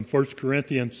1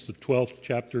 Corinthians, the 12th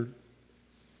chapter,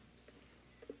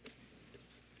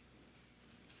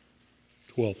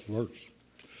 12th verse.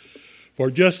 For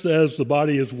just as the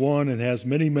body is one and has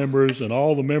many members, and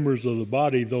all the members of the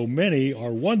body, though many,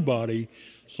 are one body,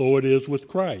 so it is with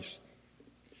Christ.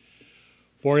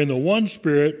 For in the one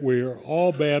Spirit we are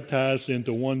all baptized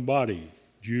into one body.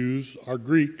 Jews are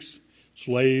Greeks,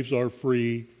 slaves are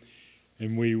free,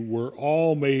 and we were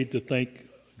all made to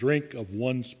drink of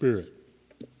one Spirit.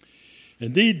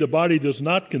 Indeed, the body does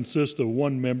not consist of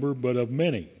one member, but of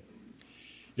many.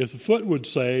 If the foot would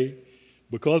say,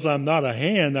 because I'm not a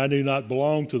hand, I do not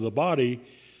belong to the body,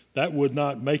 that would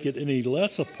not make it any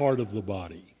less a part of the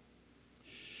body.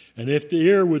 And if the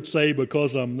ear would say,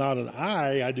 because I'm not an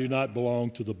eye, I do not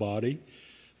belong to the body,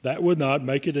 that would not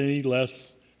make it any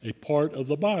less a part of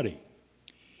the body.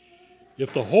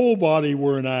 If the whole body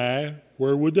were an eye,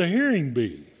 where would the hearing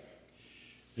be?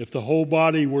 If the whole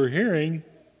body were hearing,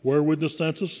 where would the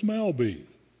sense of smell be?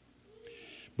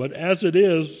 But as it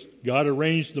is, God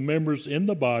arranged the members in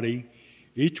the body,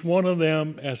 each one of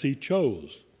them as he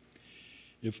chose.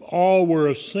 If all were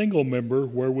a single member,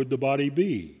 where would the body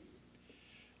be?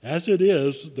 As it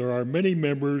is, there are many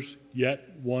members,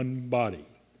 yet one body.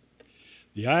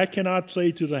 The eye cannot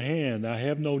say to the hand, I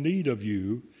have no need of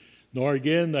you, nor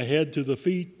again the head to the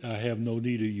feet, I have no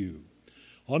need of you.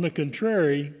 On the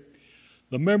contrary,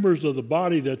 the members of the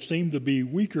body that seem to be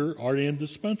weaker are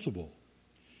indispensable.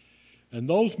 And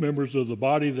those members of the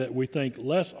body that we think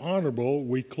less honorable,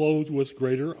 we clothe with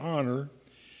greater honor,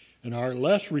 and our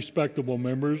less respectable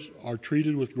members are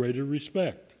treated with greater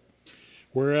respect.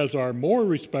 Whereas our more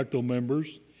respectable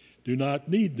members do not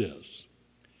need this.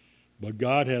 But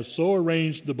God has so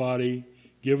arranged the body,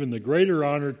 given the greater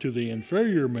honor to the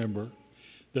inferior member,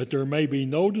 that there may be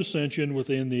no dissension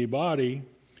within the body,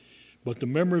 but the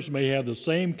members may have the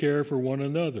same care for one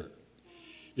another.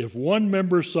 If one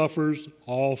member suffers,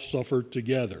 all suffer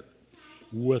together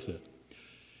with it.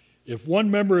 If one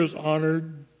member is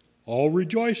honored, all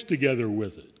rejoice together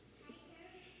with it.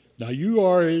 Now you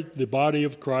are the body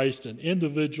of Christ and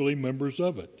individually members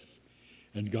of it.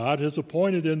 And God has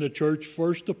appointed in the church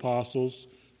first apostles,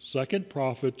 second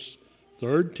prophets,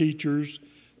 third teachers,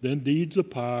 then deeds of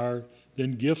power,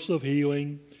 then gifts of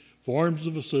healing, forms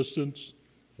of assistance,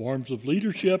 forms of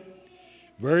leadership,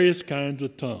 various kinds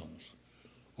of tongues.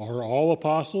 Are all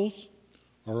apostles?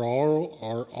 Are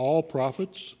all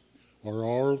prophets? Are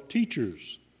all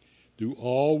teachers? Do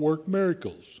all work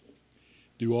miracles?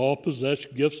 Do all possess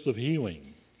gifts of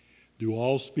healing? Do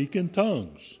all speak in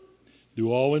tongues?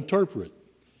 Do all interpret?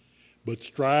 But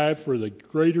strive for the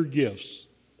greater gifts,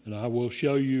 and I will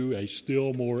show you a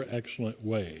still more excellent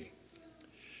way.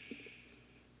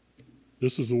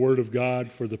 This is the word of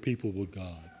God for the people of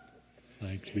God.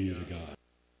 Thanks be to God.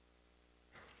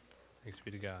 Thanks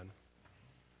be to God.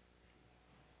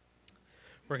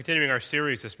 We're continuing our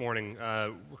series this morning.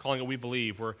 We're calling it We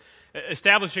Believe. We're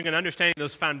establishing and understanding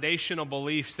those foundational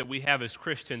beliefs that we have as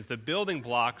Christians, the building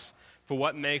blocks for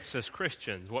what makes us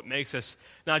Christians, what makes us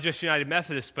not just United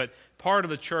Methodists, but part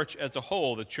of the church as a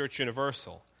whole, the Church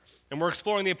Universal. And we're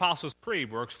exploring the Apostles'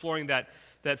 Creed. We're exploring that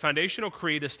foundational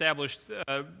creed established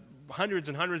hundreds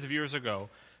and hundreds of years ago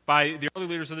by the early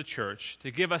leaders of the church to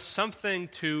give us something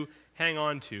to hang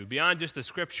on to. Beyond just the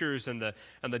scriptures and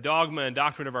the dogma and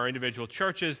doctrine of our individual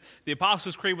churches, the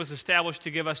Apostles' Creed was established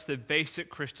to give us the basic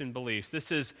Christian beliefs.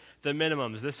 This is the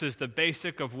minimums. This is the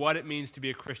basic of what it means to be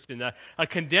a Christian, a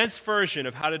condensed version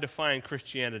of how to define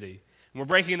Christianity. And we're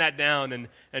breaking that down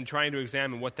and trying to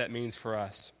examine what that means for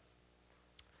us.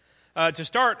 To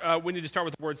start, we need to start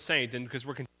with the word saint, and because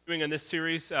we're continuing in this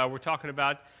series, we're talking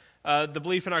about the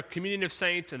belief in our communion of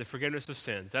saints and the forgiveness of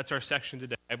sins. That's our section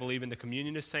today. I believe in the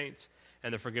communion of saints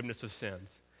and the forgiveness of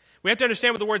sins. We have to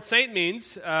understand what the word saint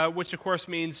means, which of course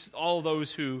means all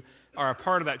those who are a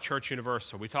part of that church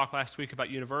universal. We talked last week about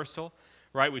universal,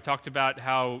 right? We talked about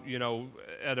how,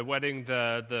 at a wedding,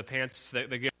 the pants that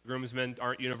they give groomsmen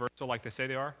aren't universal like they say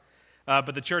they are.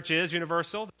 But the church is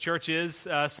universal. The church is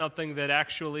something that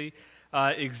actually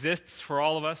exists for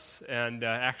all of us and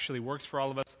actually works for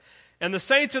all of us. And the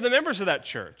saints are the members of that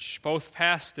church, both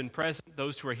past and present,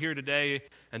 those who are here today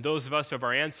and those of us of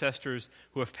our ancestors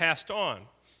who have passed on.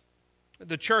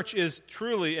 The church is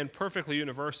truly and perfectly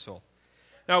universal.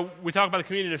 Now, we talk about the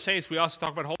communion of saints, we also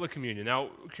talk about Holy Communion. Now,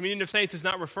 communion of saints is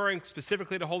not referring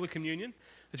specifically to Holy Communion.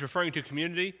 It's referring to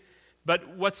community.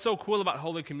 But what's so cool about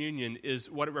Holy Communion is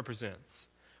what it represents.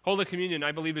 Holy Communion,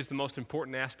 I believe, is the most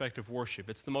important aspect of worship.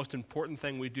 It's the most important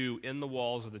thing we do in the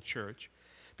walls of the church,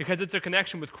 because it's a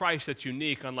connection with Christ that's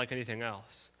unique, unlike anything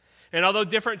else. And although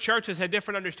different churches have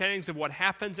different understandings of what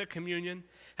happens at communion,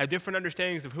 have different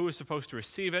understandings of who is supposed to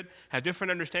receive it, have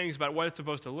different understandings about what it's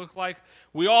supposed to look like,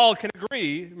 we all can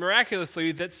agree,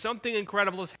 miraculously, that something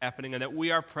incredible is happening and that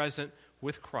we are present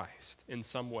with Christ in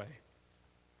some way.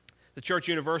 The church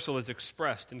universal is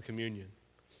expressed in communion.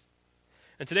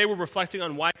 And today we're reflecting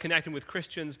on why connecting with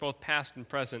Christians, both past and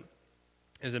present,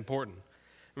 is important.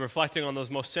 And reflecting on those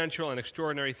most central and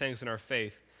extraordinary things in our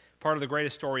faith, part of the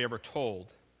greatest story ever told,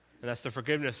 and that's the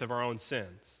forgiveness of our own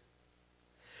sins.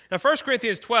 Now, 1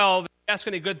 Corinthians 12, ask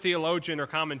any good theologian or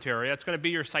commentary, that's going to be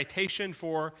your citation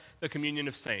for the communion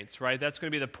of saints, right? That's going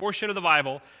to be the portion of the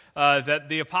Bible that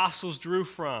the apostles drew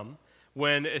from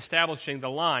when establishing the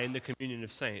line, the communion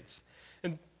of saints.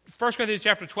 In 1 Corinthians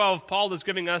chapter 12, Paul is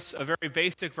giving us a very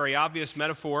basic, very obvious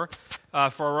metaphor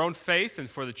for our own faith and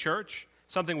for the church,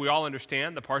 something we all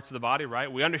understand, the parts of the body, right?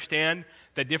 We understand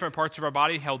that different parts of our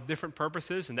body held different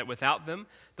purposes and that without them,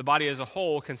 the body as a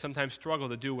whole can sometimes struggle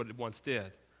to do what it once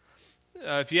did.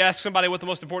 If you ask somebody what the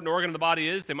most important organ of the body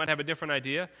is, they might have a different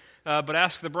idea, but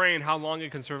ask the brain how long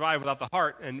it can survive without the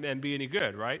heart and be any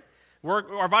good, right?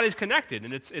 Our body's connected,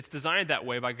 and it's designed that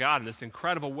way by God in this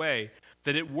incredible way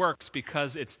that it works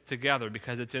because it's together,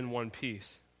 because it's in one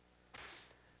piece.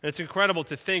 And it's incredible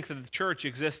to think that the church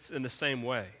exists in the same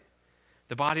way.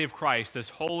 The body of Christ, this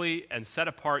holy and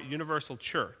set-apart universal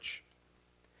church,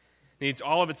 needs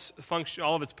all of its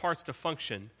parts to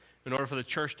function in order for the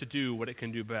church to do what it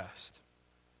can do best.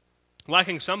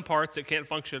 Lacking some parts, it can't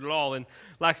function at all, and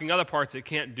lacking other parts, it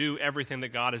can't do everything that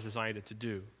God has designed it to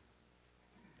do.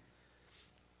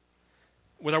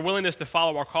 With our willingness to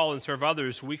follow our call and serve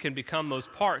others, we can become those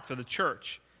parts of the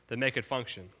church that make it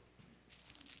function.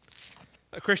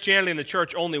 Christianity and the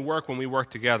church only work when we work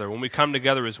together, when we come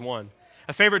together as one.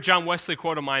 A favorite John Wesley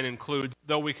quote of mine includes,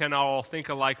 "Though we can all think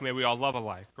alike, may we all love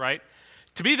alike," right?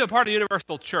 To be the part of the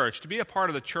universal church, to be a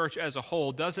part of the church as a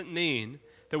whole, doesn't mean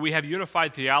that we have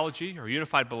unified theology or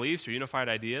unified beliefs or unified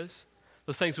ideas.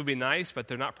 Those things would be nice, but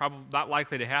they're not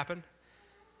likely to happen.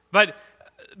 But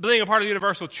being a part of the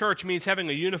universal church means having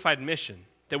a unified mission,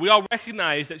 that we all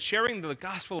recognize that sharing the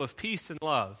gospel of peace and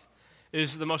love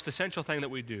is the most essential thing that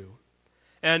we do,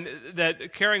 and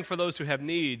that caring for those who have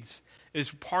needs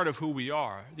is part of who we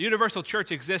are. The universal church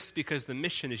exists because the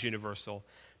mission is universal,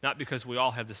 not because we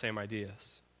all have the same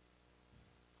ideas.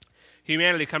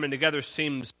 Humanity coming together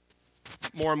seems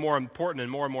more and more important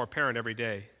and more apparent every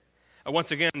day.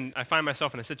 Once again, I find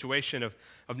myself in a situation of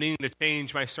needing to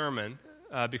change my sermon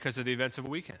because of the events of a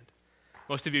weekend.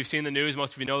 Most of you have seen the news.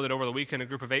 Most of you know that over the weekend, a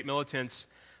group of 8 militants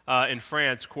in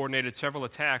France coordinated several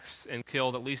attacks and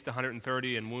killed at least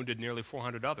 130 and wounded nearly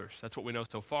 400 others. That's what we know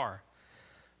so far.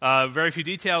 Very few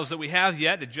details that we have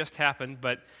yet. It just happened,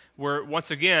 but we're once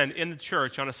again in the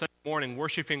church on a Sunday morning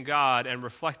worshiping God and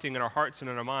reflecting in our hearts and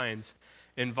in our minds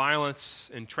in violence,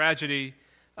 in tragedy,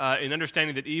 in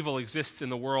understanding that evil exists in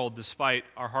the world despite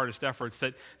our hardest efforts,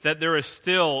 that there is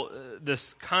still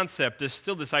this concept, there's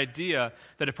still this idea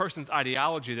that a person's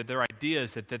ideology, that their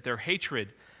ideas, that their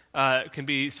hatred can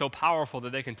be so powerful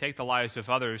that they can take the lives of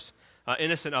others,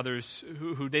 innocent others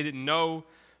who they didn't know,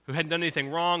 who hadn't done anything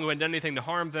wrong, who hadn't done anything to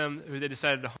harm them, who they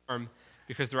decided to harm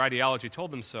because their ideology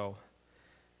told them so.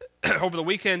 Over the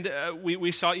weekend,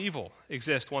 we saw evil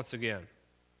exist once again.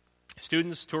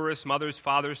 Students, tourists, mothers,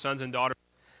 fathers, sons, and daughters,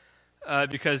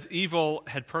 because evil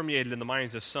had permeated in the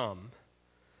minds of some,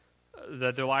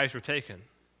 that their lives were taken.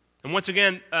 And once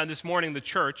again, this morning, the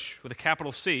church, with a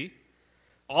capital C,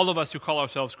 all of us who call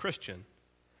ourselves Christian,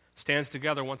 stands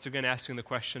together once again asking the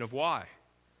question of why.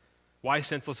 Why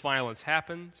senseless violence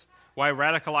happens, why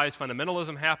radicalized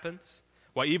fundamentalism happens,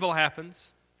 why evil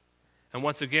happens. And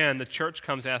once again, the church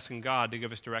comes asking God to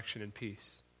give us direction and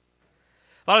peace.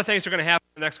 A lot of things are going to happen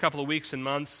in the next couple of weeks and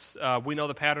months. We know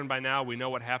the pattern by now. We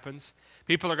know what happens.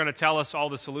 People are going to tell us all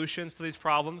the solutions to these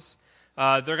problems.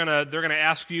 They're going to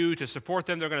ask you to support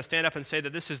them. They're going to stand up and say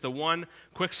that this is the one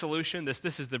quick solution.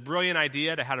 This is the brilliant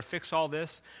idea to how to fix all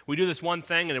this. We do this one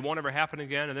thing and it won't ever happen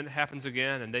again, and then it happens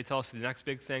again, and they tell us the next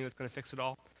big thing that's going to fix it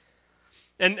all.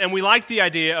 And we like the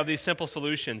idea of these simple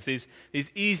solutions, these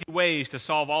easy ways to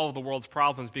solve all of the world's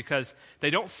problems, because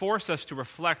they don't force us to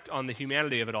reflect on the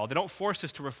humanity of it all. They don't force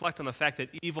us to reflect on the fact that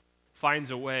evil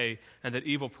finds a way and that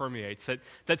evil permeates,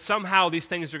 that somehow these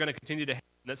things are going to continue to happen,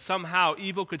 that somehow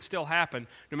evil could still happen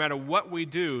no matter what we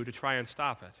do to try and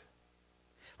stop it.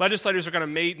 Legislators are going to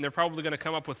meet, and they're probably going to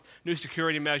come up with new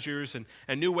security measures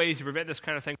and new ways to prevent this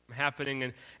kind of thing from happening,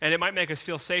 and it might make us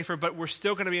feel safer, but we're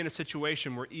still going to be in a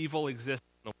situation where evil exists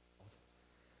in the world.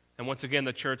 And once again,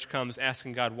 the church comes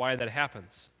asking God why that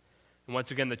happens. And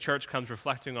once again, the church comes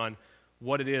reflecting on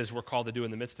what it is we're called to do in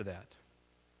the midst of that.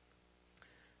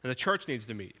 And the church needs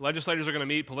to meet. Legislators are going to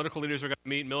meet, political leaders are going to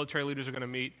meet, military leaders are going to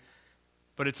meet,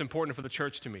 but it's important for the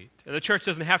church to meet. And the church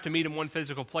doesn't have to meet in one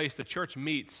physical place. The church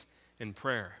meets in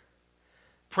prayer.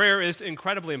 Prayer is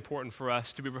incredibly important for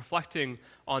us to be reflecting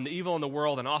on the evil in the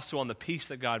world and also on the peace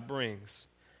that God brings,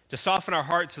 to soften our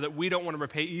hearts so that we don't want to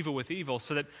repay evil with evil,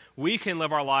 so that we can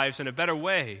live our lives in a better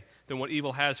way than what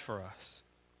evil has for us.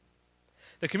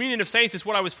 The communion of saints is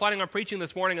what I was planning on preaching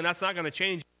this morning, and that's not going to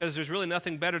change because there's really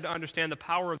nothing better to understand the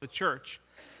power of the church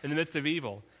in the midst of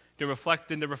evil than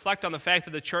to reflect on the fact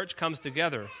that the church comes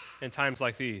together in times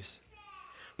like these.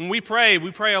 When we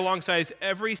pray alongside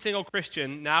every single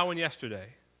Christian now and yesterday.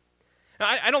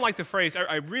 Now, I don't like the phrase,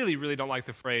 I really, really don't like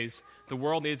the phrase, the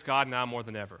world needs God now more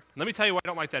than ever. Let me tell you why I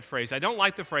don't like that phrase. I don't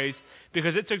like the phrase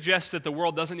because it suggests that the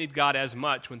world doesn't need God as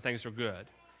much when things are good.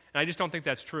 And I just don't think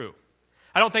that's true.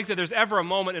 I don't think that there's ever a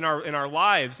moment in our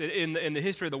lives, in the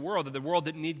history of the world, that the world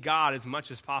didn't need God as much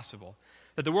as possible.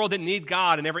 That the world didn't need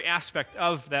God in every aspect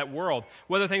of that world.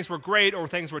 Whether things were great or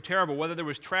things were terrible, whether there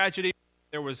was tragedy,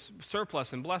 there was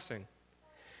surplus and blessing.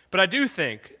 But I do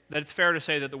think that it's fair to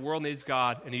say that the world needs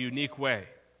God in a unique way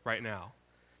right now.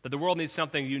 That the world needs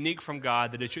something unique from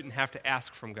God that it shouldn't have to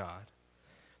ask from God.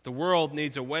 The world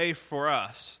needs a way for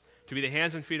us to be the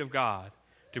hands and feet of God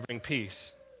to bring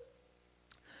peace.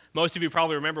 Most of you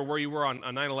probably remember where you were on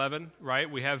 9/11, right?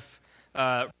 We have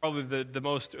probably the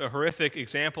most horrific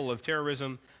example of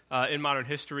terrorism in modern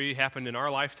history happened in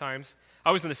our lifetimes.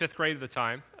 I was in the 5th grade at the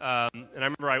time, and I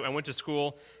remember I went to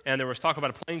school, and there was talk about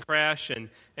a plane crash,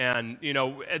 and you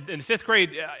know, in the 5th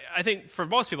grade, I think for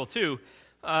most people too,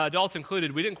 adults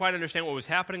included, we didn't quite understand what was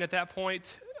happening at that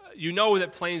point. You know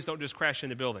that planes don't just crash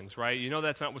into buildings, right? You know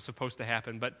that's not what's supposed to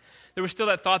happen, but there was still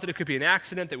that thought that it could be an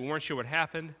accident, that we weren't sure what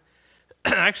happened.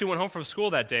 I actually went home from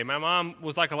school that day. My mom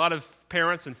was like a lot of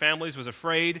parents and families, was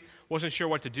afraid, wasn't sure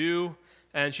what to do,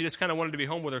 and she just kind of wanted to be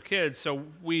home with her kids. So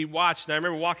we watched, and I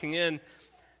remember walking in,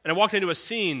 and I walked into a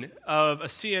scene of a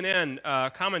CNN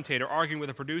commentator arguing with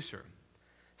a producer,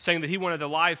 saying that he wanted a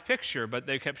live picture, but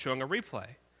they kept showing a replay.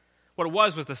 What it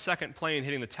was the second plane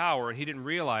hitting the tower, and he didn't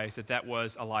realize that that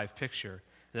was a live picture,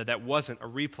 and that wasn't a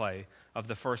replay of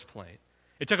the first plane.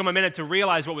 It took him a minute to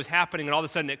realize what was happening, and all of a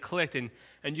sudden it clicked, and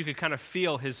you could kind of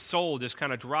feel his soul just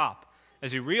kind of drop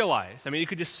as he realized. I mean, you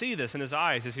could just see this in his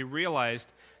eyes as he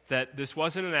realized that this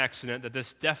wasn't an accident, that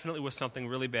this definitely was something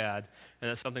really bad, and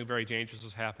that something very dangerous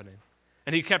was happening.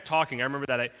 And he kept talking. I remember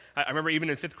that. I remember even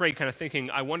in 5th grade kind of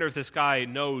thinking, I wonder if this guy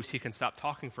knows he can stop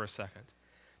talking for a second.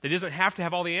 That he doesn't have to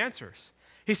have all the answers.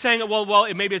 He's saying,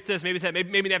 well, maybe it's this, maybe it's that,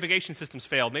 maybe navigation systems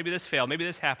failed, maybe this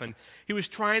happened. He was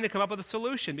trying to come up with a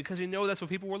solution because he knew that's what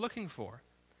people were looking for.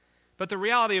 But the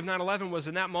reality of 9/11 was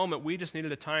in that moment, we just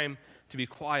needed a time to be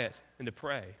quiet and to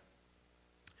pray.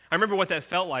 I remember what that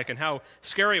felt like and how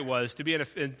scary it was to be in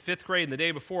 5th grade and the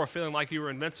day before feeling like you were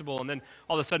invincible and then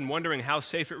all of a sudden wondering how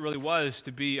safe it really was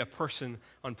to be a person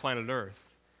on planet Earth.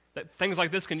 That things like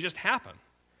this can just happen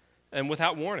and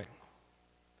without warning.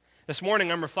 This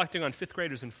morning, I'm reflecting on 5th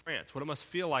graders in France, what it must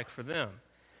feel like for them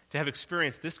to have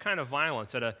experienced this kind of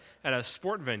violence at a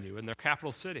sport venue in their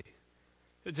capital city,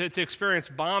 to experience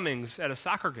bombings at a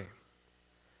soccer game.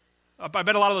 I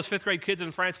bet a lot of those 5th grade kids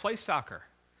in France play soccer.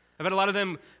 I bet a lot of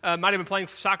them might have been playing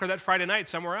soccer that Friday night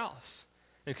somewhere else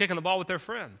and kicking the ball with their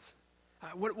friends.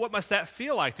 What must that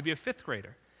feel like to be a 5th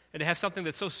grader and to have something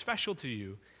that's so special to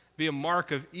you be a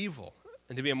mark of evil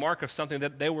and to be a mark of something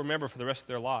that they will remember for the rest of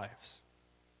their lives?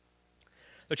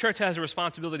 The church has a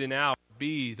responsibility now to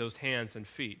be those hands and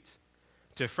feet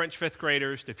to French 5th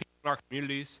graders, to people in our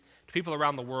communities, to people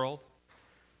around the world,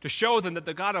 to show them that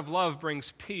the God of love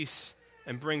brings peace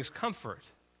and brings comfort,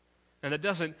 and that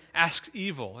doesn't ask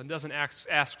evil and doesn't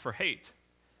ask for hate.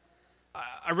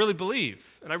 I really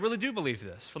believe, and I really do believe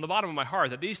this from the bottom of my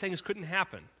heart, that these things couldn't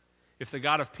happen if the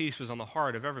God of peace was on the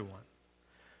heart of everyone.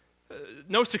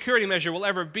 No security measure will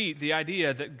ever beat the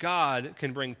idea that God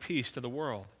can bring peace to the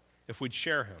world if we'd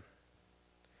share him.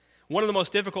 One of the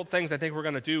most difficult things I think we're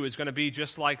going to do is going to be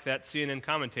just like that CNN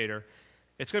commentator.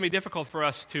 It's going to be difficult for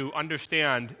us to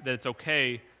understand that it's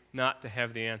okay not to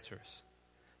have the answers,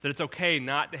 that it's okay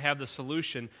not to have the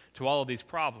solution to all of these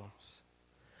problems,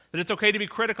 that it's okay to be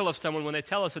critical of someone when they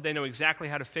tell us that they know exactly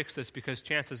how to fix this because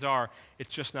chances are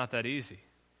it's just not that easy.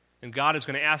 And God is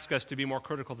going to ask us to be more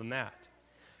critical than that.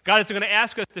 God is going to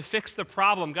ask us to fix the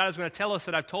problem. God is going to tell us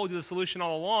that I've told you the solution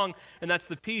all along, and that's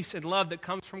the peace and love that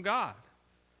comes from God.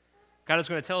 God is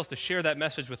going to tell us to share that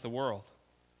message with the world.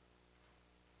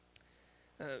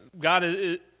 God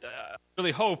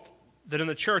really hope that in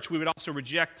the church we would also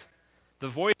reject the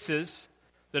voices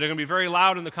that are going to be very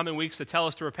loud in the coming weeks that tell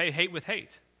us to repay hate with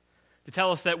hate, to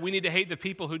tell us that we need to hate the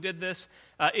people who did this,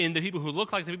 and the people who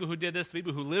look like the people who did this, the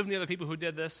people who live near the people who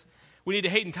did this. We need to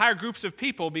hate entire groups of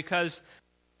people because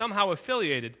somehow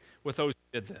affiliated with those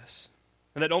who did this.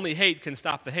 And that only hate can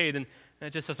stop the hate, and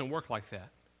it just doesn't work like that.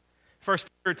 First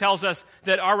Peter tells us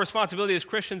that our responsibility as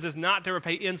Christians is not to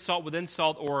repay insult with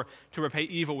insult or to repay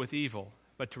evil with evil,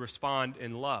 but to respond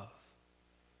in love.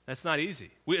 That's not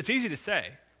easy. It's easy to say.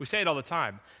 We say it all the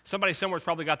time. Somebody somewhere's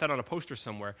probably got that on a poster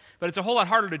somewhere. But it's a whole lot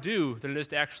harder to do than it is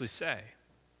to actually say.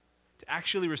 To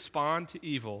actually respond to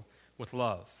evil with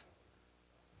love.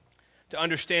 To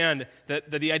understand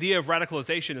that the idea of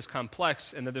radicalization is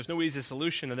complex and that there's no easy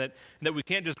solution and that we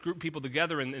can't just group people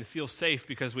together and feel safe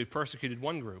because we've persecuted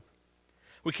one group.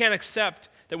 We can't accept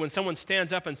that when someone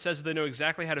stands up and says that they know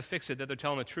exactly how to fix it, that they're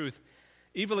telling the truth.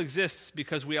 Evil exists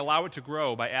because we allow it to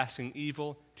grow by asking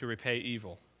evil to repay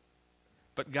evil.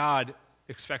 But God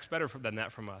expects better than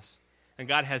that from us. And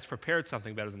God has prepared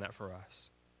something better than that for us.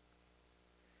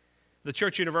 The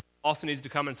Church Universal also needs to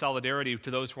come in solidarity to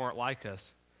those who aren't like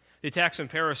us. The attacks in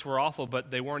Paris were awful,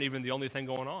 but they weren't even the only thing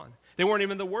going on. They weren't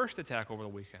even the worst attack over the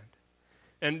weekend.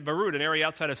 In Beirut, an area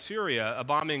outside of Syria, a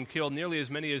bombing killed nearly as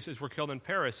many as were killed in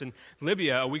Paris. In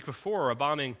Libya, a week before, a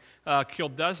bombing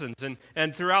killed dozens.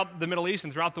 And throughout the Middle East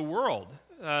and throughout the world,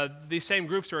 these same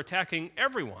groups are attacking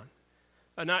everyone.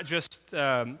 Not just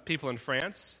people in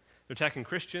France. They're attacking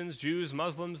Christians, Jews,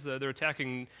 Muslims. They're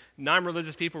attacking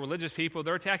non-religious people, religious people.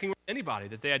 They're attacking anybody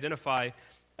that they identify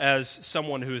as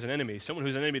someone who's an enemy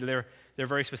to their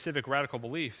very specific radical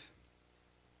belief.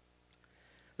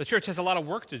 The church has a lot of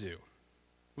work to do.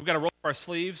 We've got to roll up our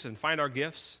sleeves and find our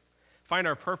gifts, find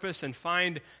our purpose, and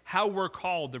find how we're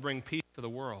called to bring peace to the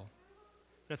world.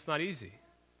 That's not easy.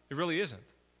 It really isn't.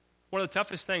 One of the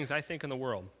toughest things, I think, in the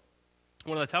world,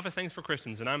 one of the toughest things for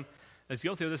Christians, and I'm as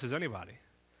guilty of this as anybody,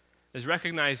 is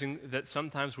recognizing that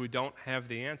sometimes we don't have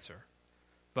the answer.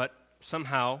 But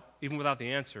somehow, even without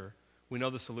the answer, we know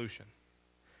the solution.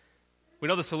 We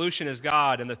know the solution is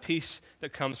God and the peace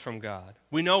that comes from God.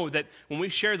 We know that when we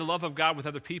share the love of God with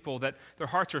other people, that their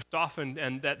hearts are softened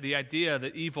and that the idea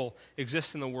that evil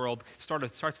exists in the world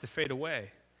starts to fade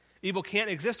away. Evil can't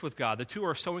exist with God. The two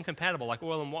are so incompatible, like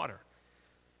oil and water.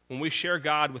 When we share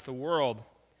God with the world,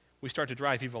 we start to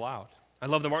drive evil out. I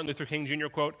love the Martin Luther King Jr.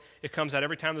 quote. It comes out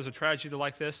every time there's a tragedy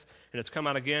like this, and it's come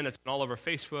out again. It's all over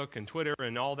Facebook and Twitter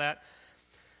and all that.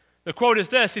 The quote is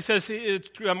this. He says,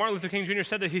 Martin Luther King Jr.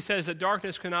 said that, he says that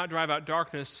darkness cannot drive out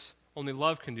darkness, only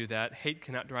love can do that. Hate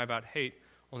cannot drive out hate,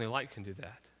 only light can do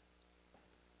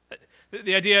that.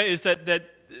 The idea is that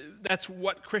that's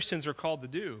what Christians are called to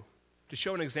do, to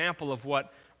show an example of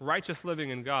what righteous living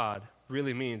in God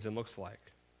really means and looks like.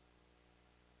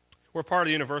 We're part of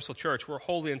the universal church. We're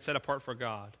holy and set apart for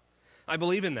God. I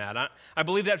believe in that. I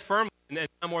believe that firmly, and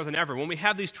now more than ever. When we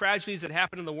have these tragedies that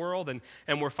happen in the world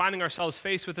and we're finding ourselves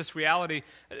faced with this reality,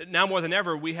 now more than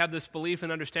ever, we have this belief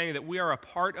and understanding that we are a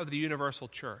part of the universal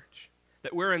church,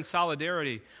 that we're in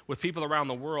solidarity with people around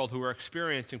the world who are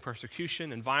experiencing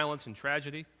persecution and violence and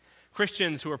tragedy.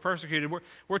 Christians who are persecuted,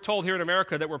 we're told here in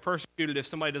America that we're persecuted if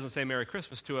somebody doesn't say Merry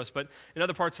Christmas to us, but in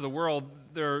other parts of the world,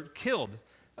 they're killed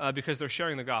because they're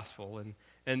sharing the gospel,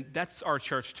 and that's our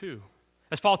church too.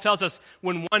 As Paul tells us,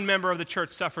 when one member of the church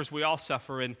suffers, we all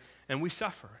suffer, and we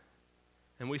suffer.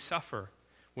 And we suffer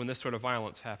when this sort of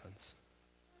violence happens.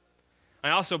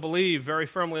 I also believe very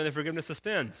firmly in the forgiveness of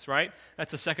sins, right?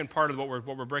 That's the second part of what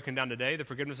we're breaking down today, the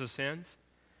forgiveness of sins.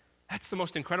 That's the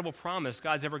most incredible promise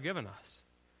God's ever given us.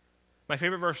 My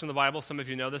favorite verse in the Bible, some of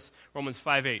you know this, Romans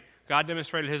 5:8. God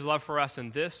demonstrated his love for us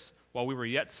in this, while we were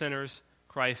yet sinners,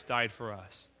 Christ died for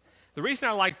us. The reason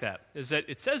I like that is that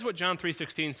it says what John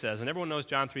 3:16 says, and everyone knows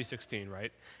John 3:16,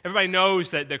 right? Everybody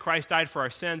knows that Christ died for our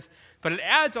sins, but it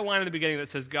adds a line at the beginning that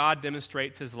says God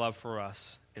demonstrates his love for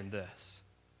us in this.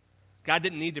 God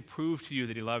didn't need to prove to you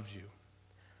that he loved you.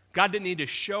 God didn't need to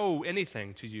show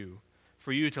anything to you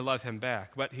for you to love him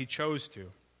back, but he chose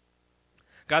to.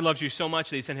 God loves you so much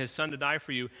that he sent his son to die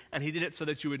for you, and he did it so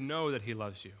that you would know that he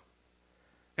loves you.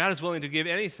 God is willing to give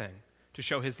anything to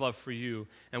show his love for you.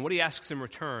 And what he asks in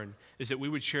return is that we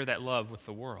would share that love with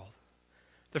the world.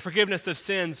 The forgiveness of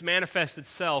sins manifests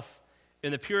itself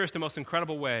in the purest and most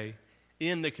incredible way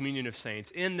in the communion of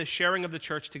saints, in the sharing of the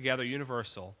church together,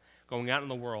 universal, going out in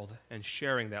the world and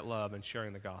sharing that love and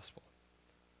sharing the gospel.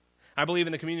 I believe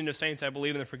in the communion of saints. I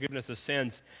believe in the forgiveness of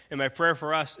sins. And my prayer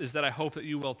for us is that I hope that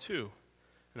you will too,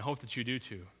 and I hope that you do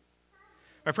too.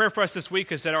 My prayer for us this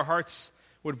week is that our hearts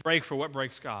would break for what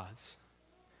breaks God's.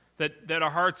 That our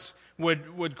hearts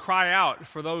would cry out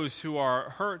for those who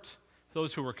are hurt,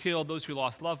 those who were killed, those who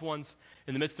lost loved ones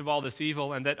in the midst of all this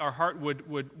evil, and that our heart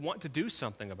would want to do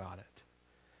something about it.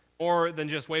 more than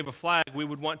just wave a flag, we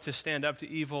would want to stand up to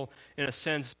evil in a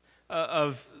sense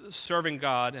of serving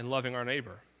God and loving our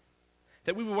neighbor.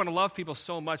 That we would want to love people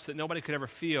so much that nobody could ever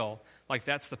feel like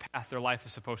that's the path their life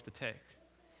is supposed to take,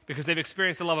 because they've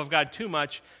experienced the love of God too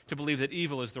much to believe that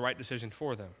evil is the right decision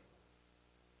for them.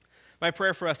 My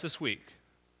prayer for us this week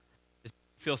is to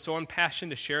feel so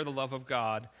impassioned to share the love of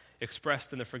God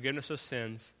expressed in the forgiveness of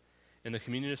sins, in the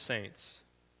communion of saints,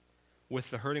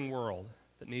 with the hurting world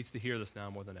that needs to hear this now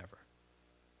more than ever.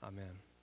 Amen.